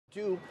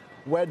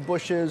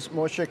Wedbush's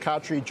Moshe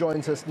Katri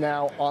joins us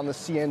now on the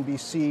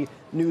CNBC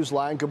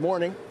Newsline. Good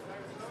morning.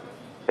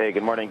 Hey,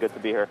 good morning. Good to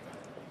be here.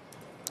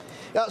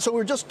 So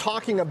we're just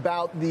talking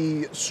about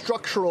the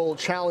structural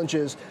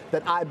challenges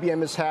that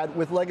IBM has had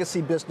with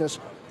legacy business.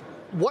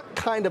 What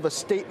kind of a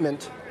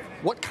statement,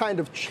 what kind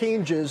of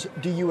changes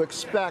do you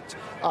expect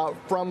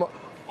from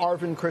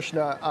Arvind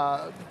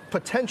Krishna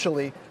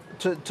potentially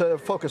to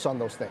focus on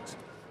those things?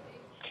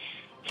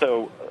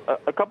 So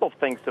a couple of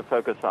things to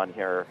focus on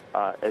here,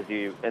 as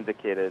you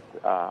indicated,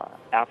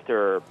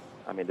 the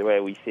way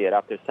we see it,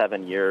 after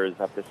 7 years,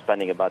 after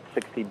spending about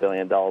 $60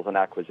 billion on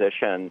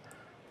acquisition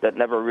that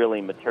never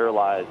really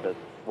materialized as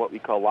what we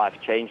call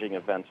life-changing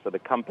events for the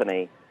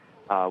company,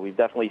 we've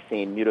definitely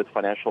seen muted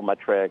financial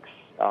metrics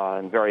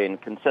and very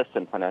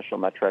inconsistent financial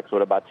metrics,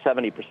 with about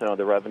 70% of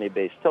the revenue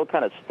base still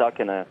kind of stuck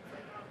in a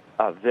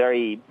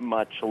very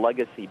much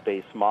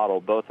legacy-based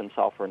model, both in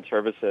software and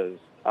services.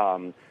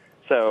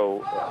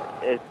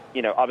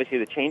 Obviously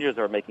the changes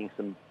are making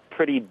some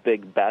pretty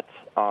big bets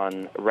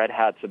on Red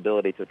Hat's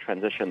ability to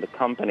transition the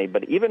company.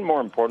 But even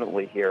more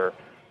importantly here,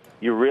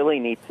 you really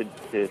need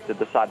to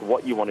decide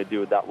what you want to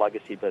do with that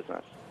legacy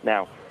business.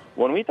 Now,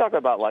 when we talk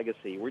about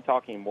legacy, we're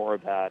talking more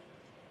about,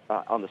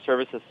 on the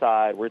services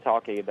side, we're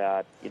talking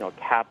about,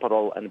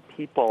 capital and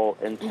people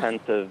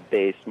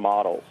incentive-based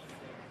models.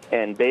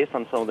 And based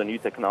on some of the new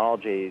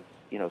technologies,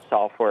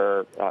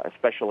 software,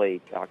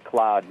 especially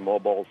cloud,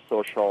 mobile,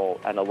 social,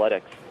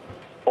 analytics,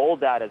 all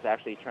that is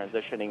actually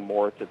transitioning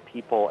more to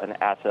people and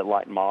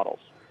asset-light models.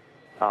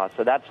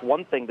 So that's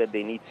one thing that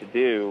they need to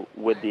do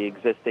with the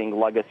existing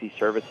legacy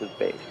services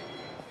base.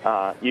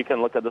 You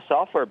can look at the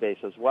software base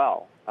as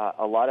well.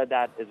 A lot of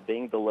that is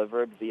being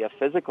delivered via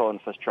physical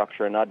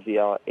infrastructure, not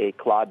via a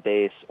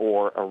cloud-based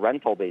or a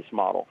rental-based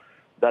model.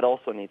 That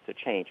also needs to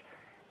change.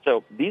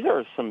 So these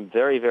are some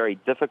very, very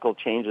difficult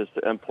changes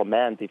to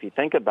implement if you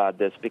think about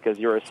this, because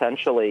you're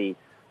essentially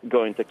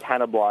going to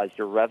cannibalize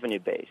your revenue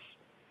base.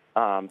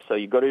 So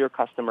you go to your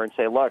customer and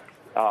say, look,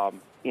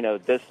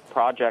 this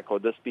project or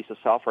this piece of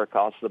software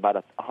costs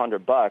about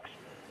 $100.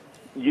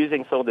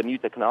 Using some of the new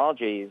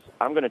technologies,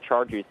 I'm going to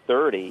charge you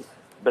 $30,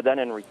 but then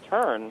in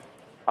return,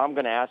 I'm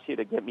going to ask you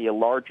to give me a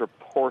larger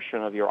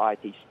portion of your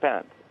IT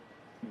spend.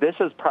 This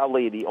is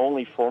probably the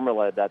only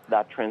formula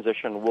that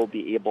transition will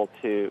be able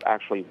to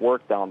actually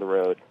work down the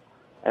road.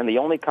 And the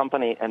only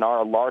company in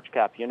our large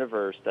cap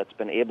universe that's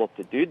been able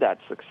to do that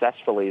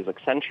successfully is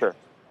Accenture.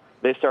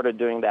 They started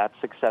doing that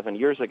 6-7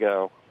 years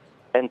ago.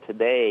 And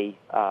today,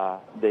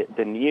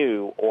 the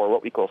new, or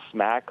what we call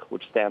SMAC,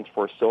 which stands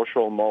for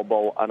Social,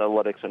 Mobile,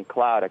 Analytics, and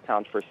Cloud,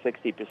 accounts for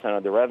 60%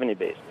 of the revenue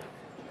base.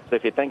 So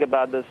if you think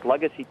about this,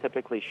 legacy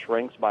typically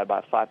shrinks by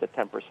about 5 to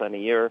 10% a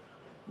year.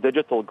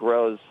 Digital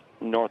grows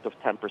north of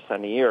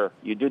 10% a year.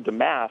 You do the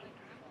math,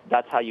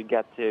 that's how you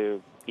get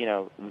to,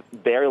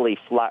 barely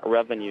flat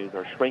revenues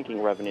or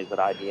shrinking revenues at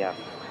IBM.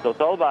 So it's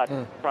all about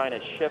trying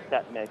to shift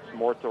that mix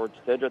more towards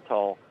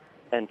digital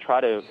and try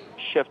to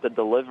shift the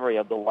delivery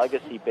of the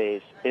legacy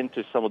base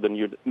into some of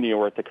the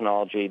newer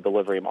technology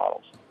delivery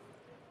models.